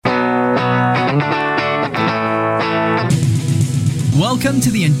Welcome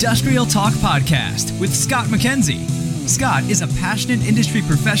to the Industrial Talk Podcast with Scott McKenzie. Scott is a passionate industry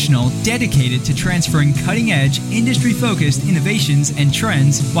professional dedicated to transferring cutting-edge, industry-focused innovations and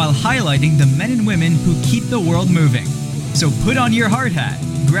trends while highlighting the men and women who keep the world moving. So put on your hard hat,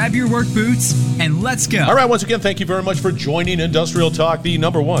 grab your work boots, and let's go. All right, once again, thank you very much for joining Industrial Talk, the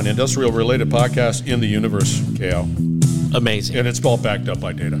number one industrial-related podcast in the universe, Keao. Amazing. And it's all backed up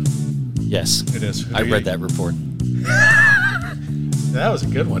by data. Yes. It is. I read that report. That was a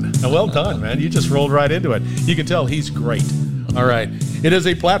good one. Well done, man. You just rolled right into it. You can tell he's great. All right. It is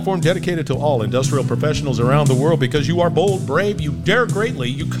a platform dedicated to all industrial professionals around the world because you are bold, brave, you dare greatly,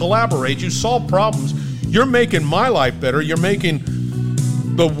 you collaborate, you solve problems. You're making my life better. You're making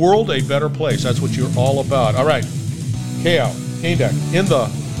the world a better place. That's what you're all about. All right. Keao, Caindec, in the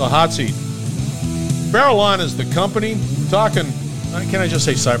hot seat. Farallon is the company. Talking, can I just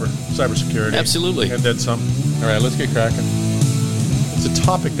say cybersecurity? Absolutely. And then some. All right, let's get cracking. It's a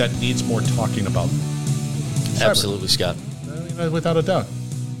topic that needs more talking about. Cyber. Absolutely, Scott. Without a doubt.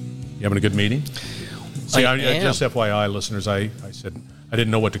 You having a good meeting? See, I am. Just FYI, listeners, I said I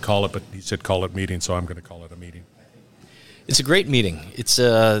didn't know what to call it, but he said call it meeting, so I'm going to call it a meeting. It's a great meeting. It's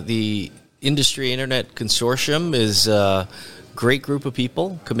the Industry Internet Consortium is a great group of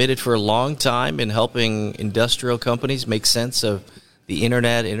people committed for a long time in helping industrial companies make sense of the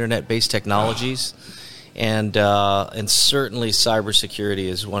internet-based technologies. And certainly cybersecurity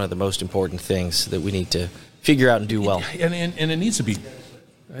is one of the most important things that we need to figure out and do well. And it needs to be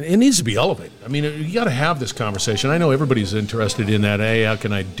elevated. I mean, you got to have this conversation. I know everybody's interested in that. Hey, how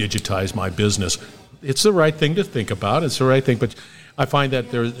can I digitize my business? It's the right thing to think about. It's the right thing, but I find that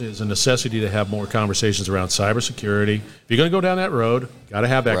there is a necessity to have more conversations around cybersecurity. If you're going to go down that road, got to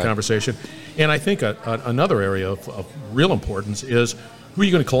have that conversation. And I think another area of real importance is who are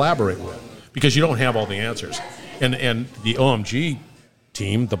you going to collaborate with? Because you don't have all the answers. And the OMG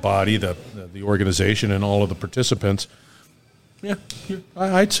team, the body, the organization, and all of the participants,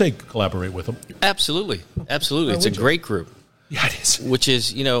 I'd say collaborate with them. Absolutely. It's a great group. Yeah, it is. Which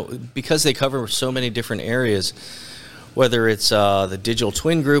is, because they cover so many different areas, whether it's the digital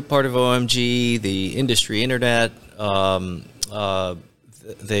twin group part of OMG, the industry internet,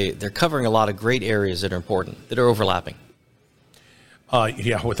 they're covering a lot of great areas that are important, that are overlapping.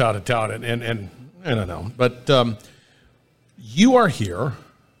 Without a doubt, and I don't know, but you are here.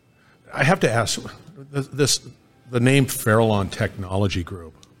 I have to ask the name Farallon Technology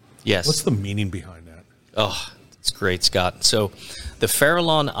Group. Yes. What's the meaning behind that? Oh, it's great, Scott. So, the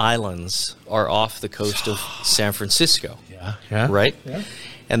Farallon Islands are off the coast of San Francisco. Yeah. Right. Yeah.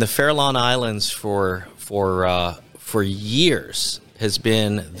 And the Farallon Islands for years has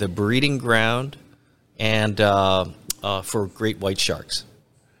been the breeding ground and for great white sharks.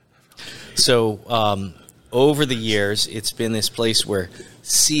 So over the years, it's been this place where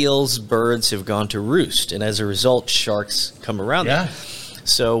seals, birds have gone to roost, and as a result, sharks come around there.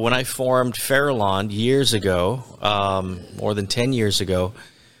 So when I formed Farallon years ago, more than 10 years ago,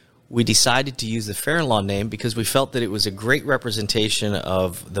 we decided to use the Farallon name because we felt that it was a great representation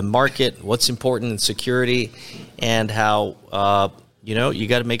of the market, what's important in security, and how, you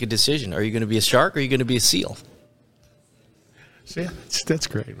got to make a decision. Are you going to be a shark or are you going to be a seal? See, that's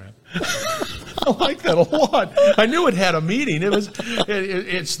great, man. I like that a lot. I knew it had a meaning.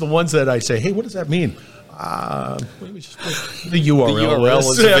 It's the ones that I say, hey, what does that mean? The URL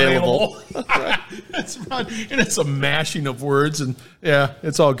is available. That's right. And it's a mashing of words, and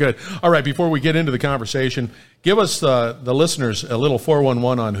it's all good. All right, before we get into the conversation, give us the listeners a little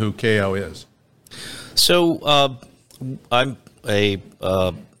 411 on who Keao is. So I'm a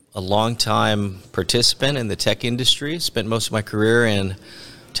long-time participant in the tech industry. Spent most of my career in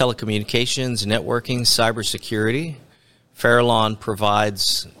telecommunications, networking, cybersecurity. Farallon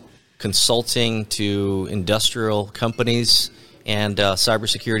provides consulting to industrial companies and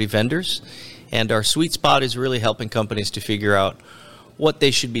cybersecurity vendors. And our sweet spot is really helping companies to figure out what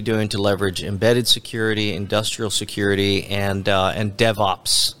they should be doing to leverage embedded security, industrial security, and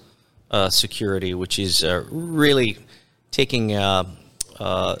DevOps security, which is really taking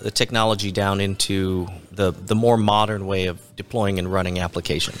the technology down into the more modern way of deploying and running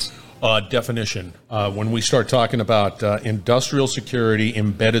applications. Definition. When we start talking about industrial security,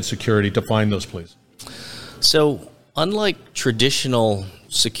 embedded security, define those, please. So, unlike traditional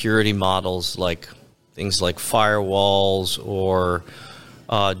security models like things like firewalls or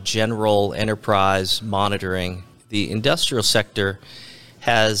general enterprise monitoring, the industrial sector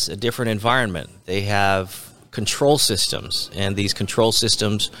has a different environment. They have control systems, and these control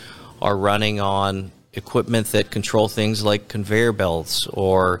systems are running on equipment that control things like conveyor belts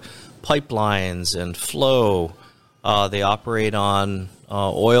or pipelines and flow, They operate on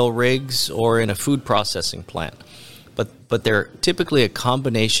oil rigs or in a food processing plant. But they're typically a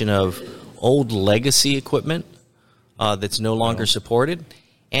combination of old legacy equipment that's no longer supported,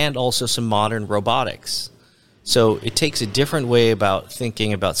 and also some modern robotics. So it takes a different way about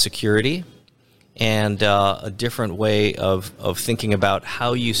thinking about security, and a different way of thinking about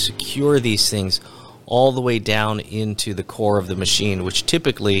how you secure these things all the way down into the core of the machine, which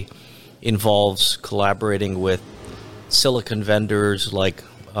typically involves collaborating with silicon vendors like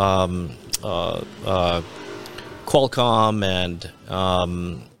Qualcomm and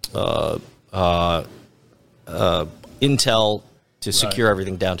Intel to secure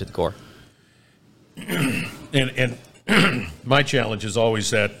everything down to the core. And my challenge is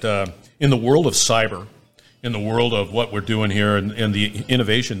always that in the world of cyber, in the world of what we're doing here and the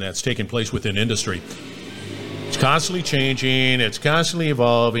innovation that's taking place within industry, it's constantly changing, it's constantly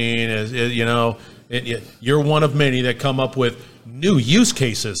evolving. You're one of many that come up with new use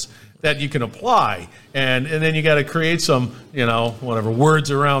cases that you can apply, and then you got to create some, whatever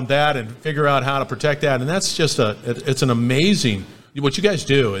words around that and figure out how to protect that. And that's just it's an amazing, what you guys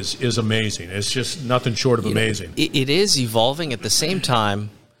do is amazing. It's just nothing short of amazing. It is evolving. At the same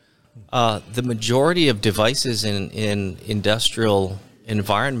time, the majority of devices in industrial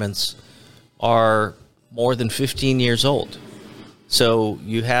environments are more than 15 years old. So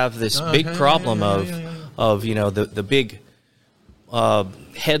you have this big problem of the big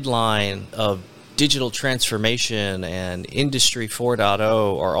headline of digital transformation and Industry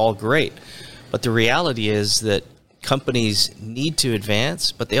 4.0 are all great. But the reality is that companies need to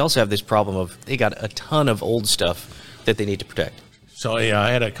advance, but they also have this problem of they got a ton of old stuff that they need to protect. So I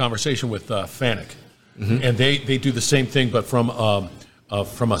had a conversation with Caindec, and they do the same thing, but from a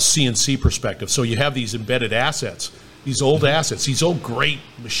CNC perspective. So you have these embedded assets, these old assets, these old great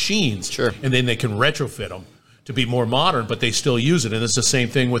machines, sure, and then they can retrofit them to be more modern, but they still use it. And it's the same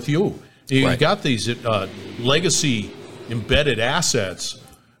thing with you. You've got these legacy embedded assets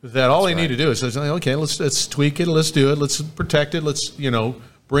that all they need to do is say, okay, let's tweak it, let's do it, let's protect it, let's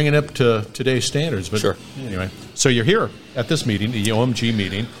bring it up to today's standards. But sure. Anyway, so you're here at this meeting, the OMG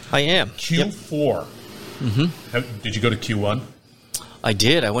meeting. I am. Q4. Mm-hmm. Did you go to Q1? I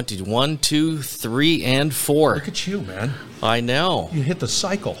did. I went to 1, 2, 3, and 4. Look at you, man. I know. You hit the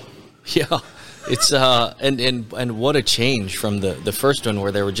cycle. Yeah. It's and what a change from the first one,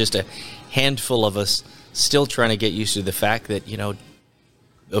 where there were just a handful of us still trying to get used to the fact that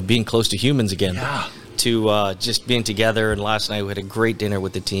of being close to humans again. Yeah. To just being together, and last night we had a great dinner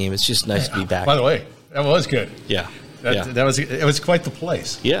with the team. It's just nice to be back. By the way, that was good. Yeah. It was quite the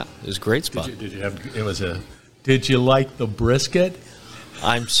place. Yeah, it was a great spot. Did you like the brisket?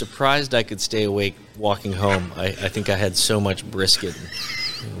 I'm surprised I could stay awake walking home. I think I had so much brisket.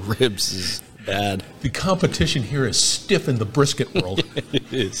 Ribs is bad. The competition here is stiff in the brisket world.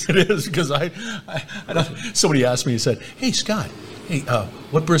 It is. It is, because I somebody asked me, he said, "Hey, Scott,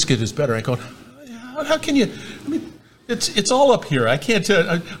 what brisket is better?" I go, "How can you? I mean, it's all up here. I can't.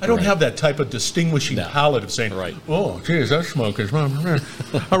 I don't have that type of distinguishing palate of saying, oh, geez, that smoke is."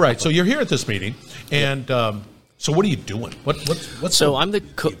 All right, so you're here at this meeting, and so what are you doing? What's so I'm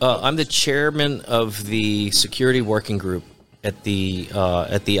the chairman of the security working group at the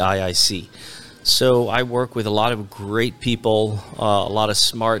IIC. So I work with a lot of great people, a lot of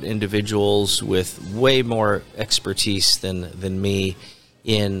smart individuals with way more expertise than me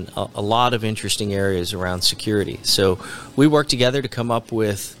in a lot of interesting areas around security. So we work together to come up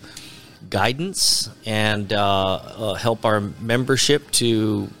with guidance and help our membership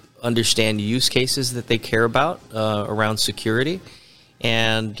to understand use cases that they care about around security,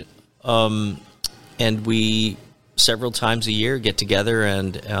 and we several times a year get together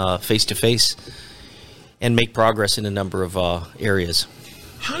and face to face and make progress in a number of areas.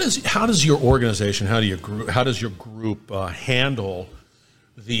 How does your organization, how does your group handle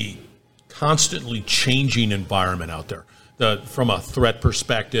the constantly changing environment out there? From a threat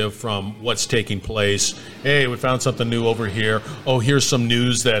perspective, from what's taking place. Hey, we found something new over here. Oh, here's some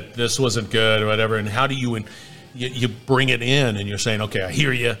news that this wasn't good or whatever. And how do you bring it in, and you're saying, okay, I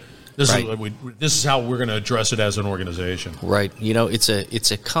hear you. This is how we're going to address it as an organization. Right.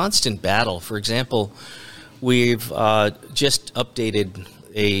 It's a constant battle. For example, we've just updated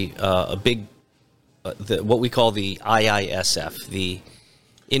a big what we call the IISF, the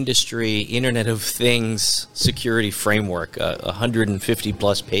Industry Internet of Things Security Framework, a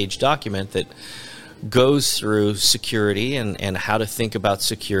 150-plus page document that goes through security and how to think about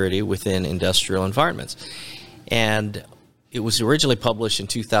security within industrial environments. And it was originally published in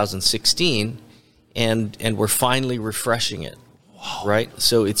 2016, and we're finally refreshing it, right?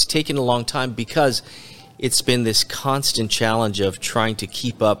 So it's taken a long time because it's been this constant challenge of trying to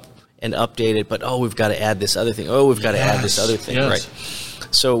keep up and update it, but we've got to add this other thing. We've got to add this other thing, right?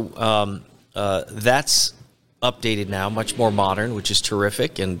 So that's updated now, much more modern, which is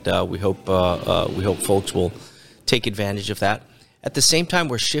terrific, and we hope folks will take advantage of that. At the same time,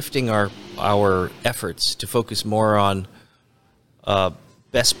 we're shifting our efforts to focus more on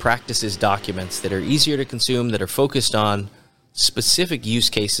best practices documents that are easier to consume, that are focused on specific use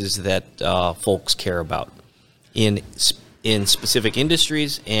cases that folks care about in specific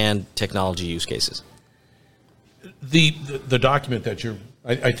industries and technology use cases. The document that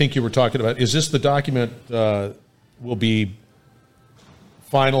I think you were talking about, is this the document will be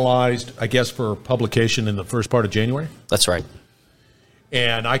finalized, I guess, for publication in the first part of January? That's right.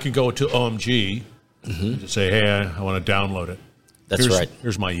 And I can go to OMG and just say, hey, I want to download it. That's right.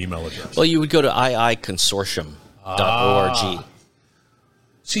 Here's my email address. Well, you would go to iiconsortium.org.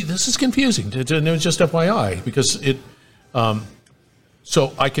 See, this is confusing. It was just FYI because it.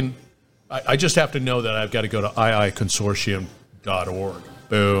 So I just have to know that I've got to go to iiconsortium.org.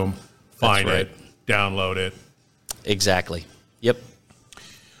 Boom, find it, download it. Exactly. Yep.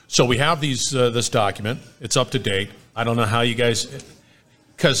 So we have this document. It's up to date. I don't know how you guys,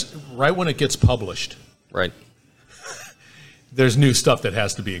 because right when it gets published, right, there's new stuff that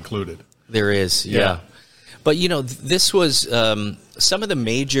has to be included. There is, yeah. But this was some of the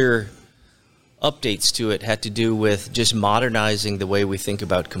major updates to it had to do with just modernizing the way we think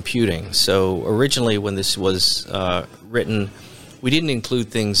about computing. So originally, when this was written, we didn't include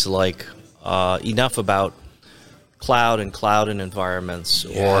things like enough about cloud and environments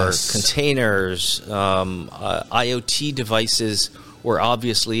or containers. IoT devices were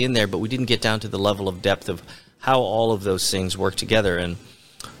obviously in there, but we didn't get down to the level of depth of how all of those things work together. And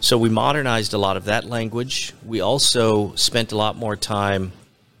so we modernized a lot of that language. We also spent a lot more time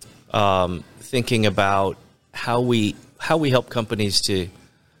thinking about how we help companies to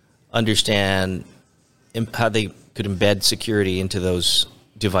understand how they could embed security into those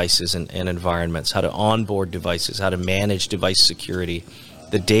devices and environments, how to onboard devices, how to manage device security,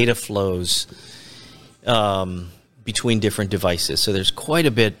 the data flows between different devices. So there's quite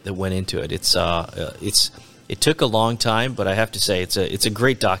a bit that went into it. It took a long time, but I have to say it's a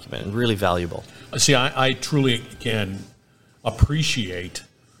great document and really valuable. See, I truly can appreciate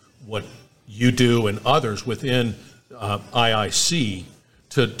what you do and others within IIC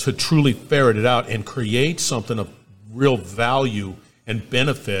to truly ferret it out and create something of real value and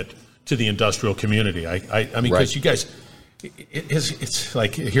benefit to the industrial community. I mean, because you guys, it's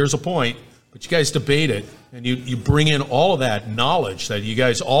like, here's a point, but you guys debate it, and you bring in all of that knowledge that you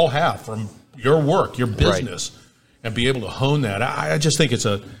guys all have from your work, your business, and be able to hone that. I just think it's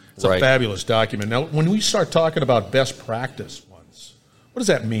a fabulous document. Now, when we start talking about best practice ones, what does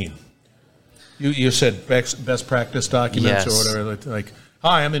that mean? You said best practice documents or whatever. Like,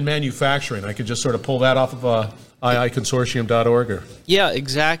 hi, I'm in manufacturing. I could just sort of pull that off of iiconsortium.org. Yeah,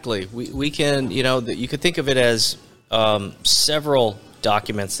 exactly. We can, you could think of it as several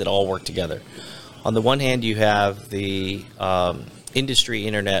documents that all work together. On the one hand, you have the industry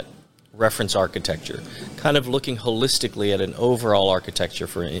internet reference architecture, kind of looking holistically at an overall architecture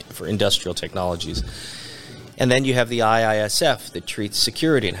for industrial technologies. And then you have the IISF that treats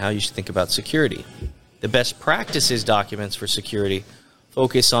security and how you should think about security. The best practices documents for security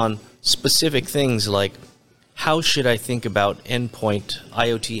focus on specific things like, how should I think about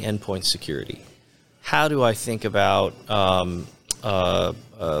IoT endpoint security? How do I think about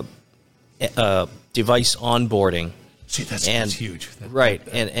device onboarding? See, that's huge. Right,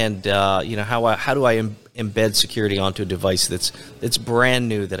 and how do I embed security onto a device that's brand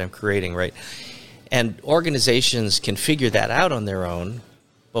new that I'm creating, right? And organizations can figure that out on their own,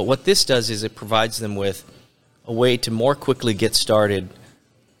 but what this does is it provides them with a way to more quickly get started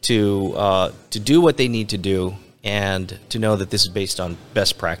to do what they need to do and to know that this is based on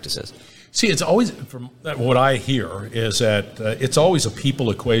best practices. See, it's always, from what I hear, is that it's always a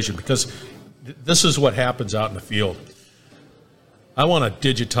people equation, because this is what happens out in the field. I want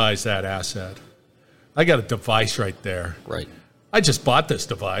to digitize that asset. I got a device right there. Right. I just bought this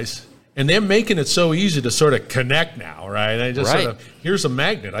device, and they're making it so easy to sort of connect now, right? I just sort of, here's a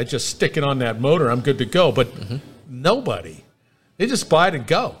magnet. I just stick it on that motor. I'm good to go. But nobody, they just buy it and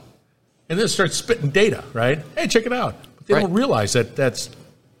go. And then start spitting data, right? Hey, check it out. But they don't realize that that's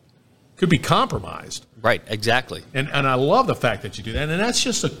could be compromised. Right, exactly. And I love the fact that you do that. And that's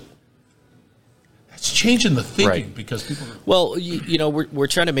just that's changing the thinking, because people are... Well, we're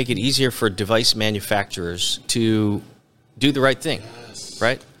trying to make it easier for device manufacturers to do the right thing,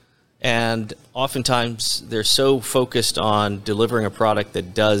 right? And oftentimes they're so focused on delivering a product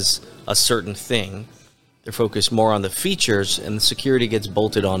that does a certain thing They're focused more on the features, and the security gets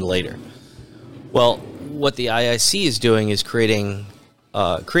bolted on later. Well, what the IIC is doing is creating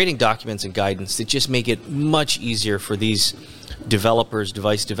documents and guidance that just make it much easier for these developers,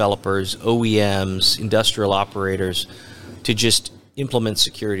 device developers, OEMs, industrial operators to just implement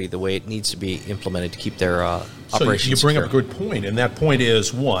security the way it needs to be implemented to keep their operations So you bring secure. up a good point, and that point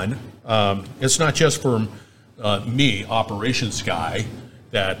is, one, it's not just for me, operations guy,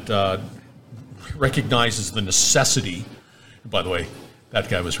 that recognizes the necessity. By the way, that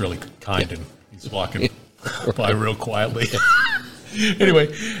guy was really kind, and he's walking by real quietly. Anyway,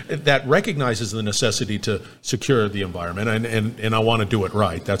 that recognizes the necessity to secure the environment, and I want to do it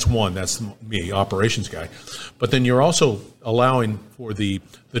right. That's one. That's me, operations guy. But then you're also allowing for the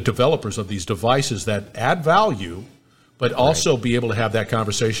developers of these devices that add value, but also be able to have that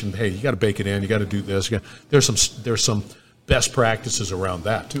conversation. Hey, you got to bake it in. You got to do this. There's some best practices around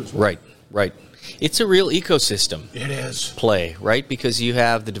that too. As well. Right. It's a real ecosystem. It is play, right? Because you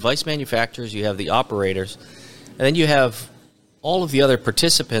have the device manufacturers, you have the operators, and then you have all of the other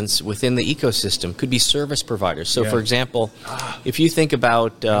participants within the ecosystem. Could be service providers. So, for example, if you think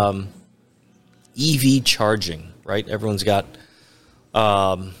about EV charging, right? Everyone's got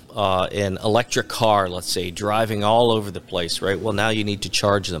an electric car, let's say, driving all over the place, right? Well, now you need to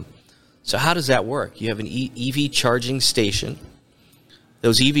charge them. So how does that work? You have an EV charging station.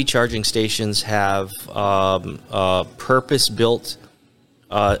 Those EV charging stations have purpose-built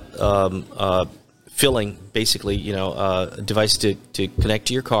filling, basically, a device to connect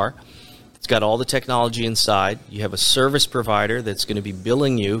to your car. It's got all the technology inside. You have a service provider that's going to be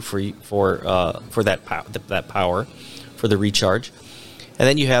billing you for that power, for the recharge. And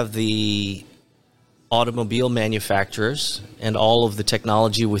then you have the automobile manufacturers and all of the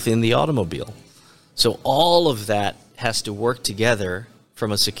technology within the automobile. So all of that has to work together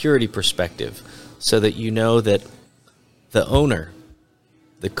from a security perspective, so that you know that the owner,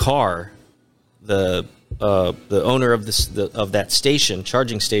 the car, the owner of that station,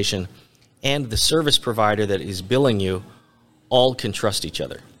 charging station, and the service provider that is billing you, all can trust each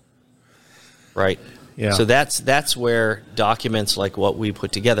other, right? Yeah. So that's where documents like what we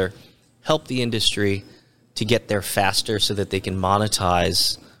put together help the industry to get there faster, so that they can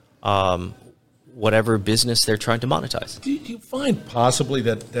monetize whatever business they're trying to monetize. Do you find possibly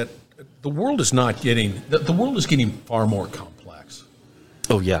that the world is not getting the world is getting far more complex?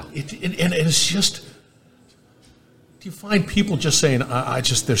 Oh yeah, and it's just. Do you find people just saying, I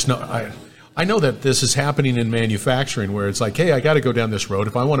know that this is happening in manufacturing, where it's like, hey, I got to go down this road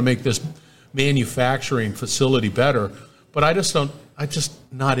if I want to make this manufacturing facility better, but I'm just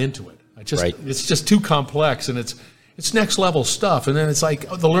not into it. It's just too complex, and it's next level stuff, and then it's like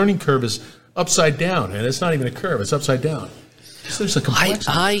the learning curve is upside down, and it's not even a curve; it's upside down. So there's a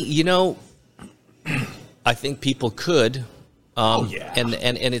complexity. I think people could.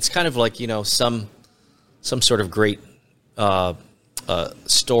 And it's kind of like some sort of great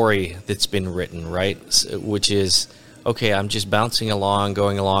story that's been written, right? Which is, okay, I'm just bouncing along,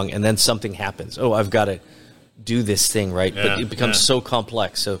 going along, and then something happens. Oh, I've got to do this thing, right? Yeah, but it becomes so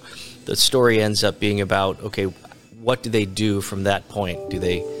complex. So the story ends up being about, okay, what do they do from that point? Do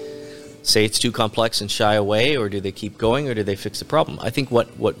they say it's too complex and shy away, or do they keep going, or do they fix the problem? I think what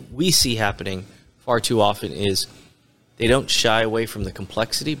we see happening far too often is they don't shy away from the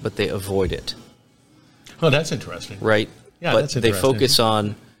complexity, but they avoid it. Oh, that's interesting. Right? Yeah, but that's they interesting. focus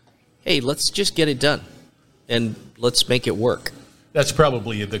on, hey, let's just get it done, and let's make it work. That's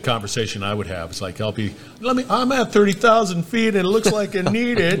probably the conversation I would have. It's like, I'm at 30,000 feet, and it looks like I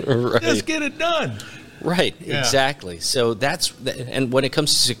need it. Right. Just get it done. Right, Yeah. exactly. So and when it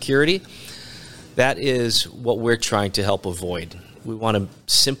comes to security, that is what we're trying to help avoid. We want to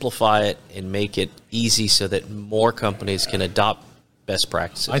simplify it and make it easy so that more companies can adopt best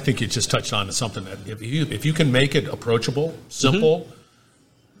practices. I think you just touched on something that if you can make it approachable, simple,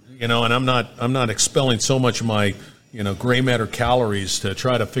 and I'm not expelling so much of my gray matter calories to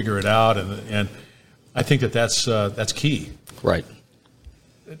try to figure it out, and I think that's key. Right.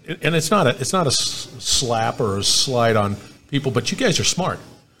 And it's not a slap or a slide on people, but you guys are smart,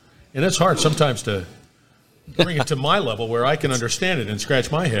 and it's hard sometimes to bring it to my level where I can understand it and scratch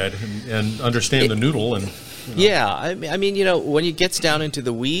my head and understand the noodle. And yeah, I mean, when it gets down into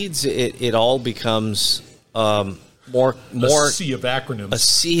the weeds, it all becomes more a sea of acronyms. A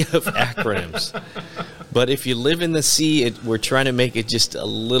sea of acronyms. But if you live in the sea, we're trying to make it just a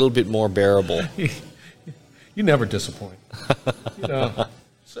little bit more bearable. You never disappoint.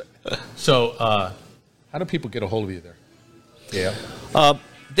 So, how do people get a hold of you there? Yeah.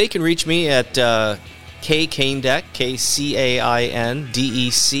 They can reach me at Caindec, K-C-A-I-N-D-E-C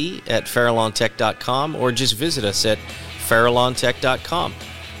at FarallonTech.com, or just visit us at FarallonTech.com.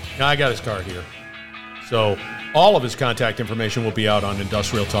 Now, I got his card here. So all of his contact information will be out on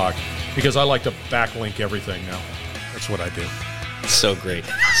Industrial Talk because I like to backlink everything now. That's what I do. So great.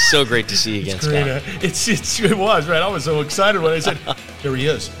 So great to see you again, Scott. It was, right? I was so excited when I said, here he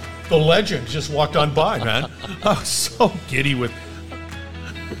is. The legend just walked on by, man. I was so giddy with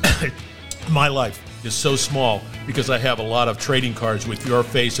my life is so small because I have a lot of trading cards with your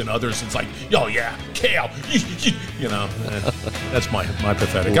face and others. It's like, oh yeah, Keao. You know, that's my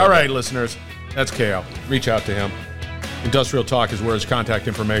pathetic. All right, listeners, that's Keao. Reach out to him. Industrial Talk is where his contact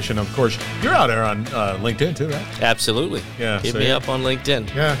information. Of course, you're out there on LinkedIn too, right? Absolutely. Yeah. Hit me up on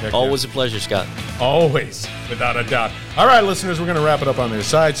LinkedIn. Yeah. Always a pleasure, Scott. Always, without a doubt. All right, listeners, we're going to wrap it up on this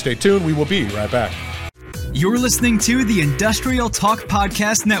side. Stay tuned. We will be right back. You're listening to the Industrial Talk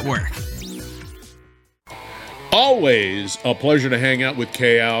Podcast Network. Always a pleasure to hang out with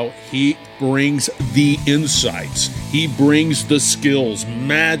Keao. He brings the insights. He brings the skills,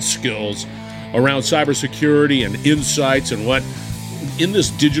 mad skills, around cybersecurity and insights and what. In this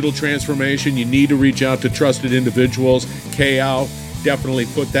digital transformation, you need to reach out to trusted individuals. Keao definitely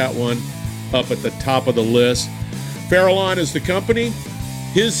put that one up at the top of the list. Farallon is the company.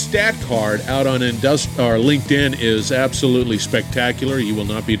 His stat card out on LinkedIn is absolutely spectacular. You will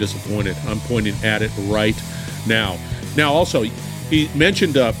not be disappointed. I'm pointing at it right now. Now, also, he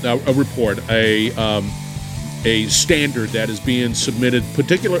mentioned a report, a standard that is being submitted,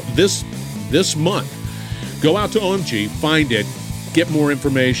 this month. Go out to OMG, find it, get more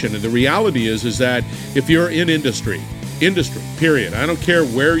information. And the reality is that if you're in industry, period, I don't care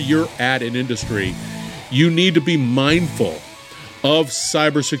where you're at in industry, you need to be mindful of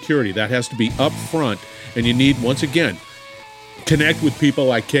cybersecurity. That has to be up front. And you need, once again, connect with people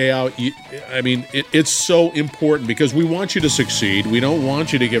like Keao. It's so important because we want you to succeed. We don't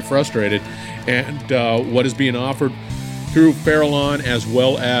want you to get frustrated. And what is being offered through Farallon as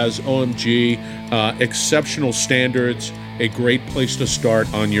well as OMG, exceptional standards, a great place to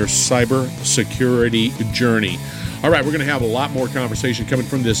start on your cybersecurity journey. All right, we're going to have a lot more conversation coming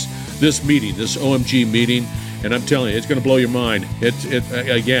from this meeting, this OMG meeting, and I'm telling you, it's going to blow your mind.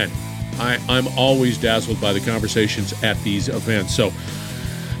 I'm always dazzled by the conversations at these events. So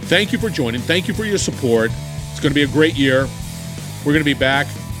thank you for joining. Thank you for your support. It's going to be a great year. We're going to be back.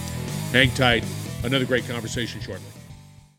 Hang tight. Another great conversation shortly.